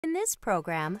In this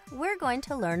program, we're going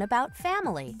to learn about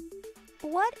family.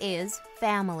 What is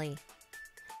family?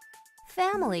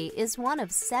 Family is one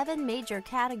of 7 major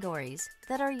categories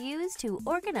that are used to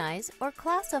organize or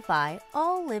classify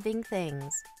all living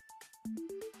things.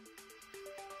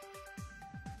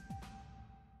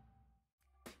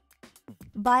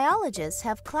 Biologists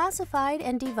have classified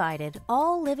and divided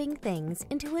all living things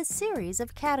into a series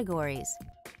of categories.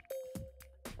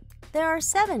 There are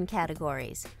 7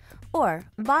 categories, or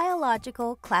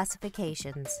biological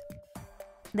classifications.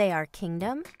 They are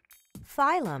kingdom,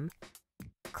 phylum,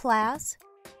 class,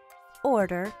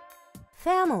 order,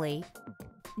 family,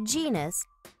 genus,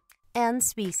 and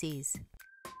species.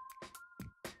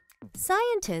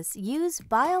 Scientists use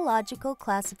biological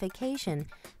classification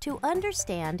to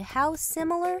understand how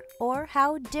similar or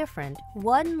how different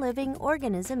one living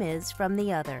organism is from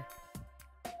the other.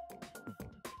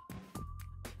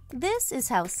 This is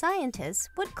how scientists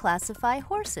would classify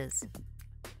horses.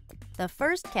 The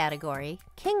first category,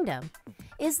 kingdom,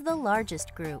 is the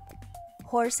largest group.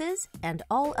 Horses and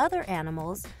all other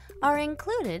animals are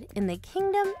included in the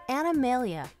kingdom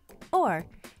Animalia, or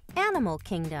animal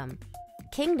kingdom.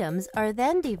 Kingdoms are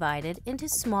then divided into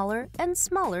smaller and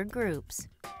smaller groups.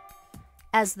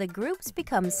 As the groups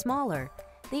become smaller,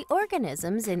 the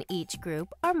organisms in each group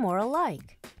are more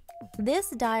alike. This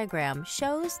diagram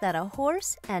shows that a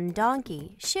horse and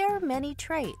donkey share many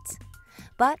traits,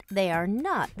 but they are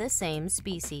not the same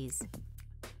species.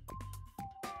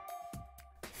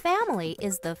 Family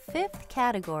is the 5th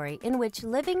category in which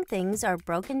living things are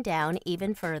broken down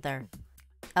even further.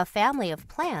 A family of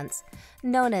plants,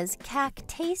 known as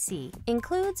Cactaceae,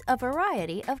 includes a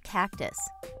variety of cactus.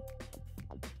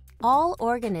 All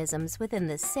organisms within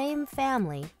the same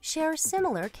family share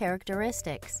similar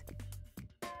characteristics.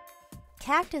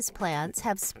 Cactus plants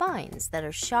have spines that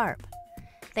are sharp.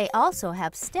 They also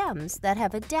have stems that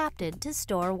have adapted to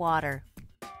store water.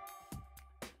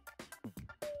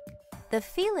 The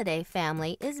Felidae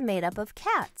family is made up of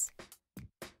cats.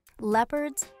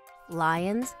 Leopards,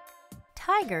 lions,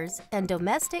 tigers, and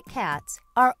domestic cats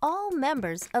are all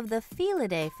members of the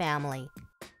Felidae family.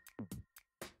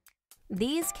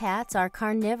 These cats are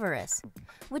carnivorous,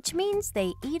 which means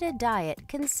they eat a diet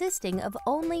consisting of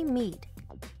only meat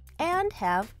and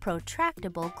have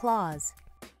protractable claws.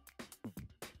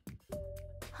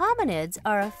 Hominids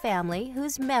are a family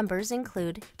whose members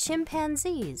include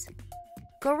chimpanzees,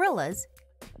 gorillas,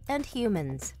 and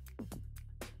humans.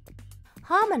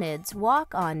 Hominids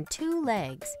walk on 2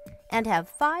 legs and have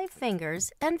 5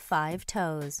 fingers and 5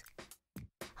 toes.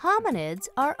 Hominids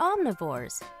are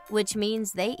omnivores, which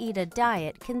means they eat a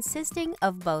diet consisting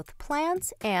of both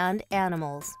plants and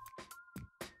animals.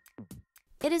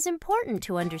 It is important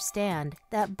to understand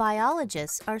that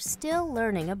biologists are still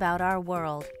learning about our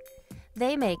world.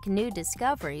 They make new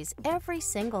discoveries every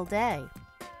single day.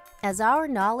 As our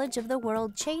knowledge of the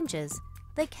world changes,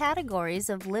 the categories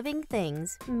of living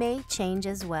things may change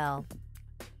as well.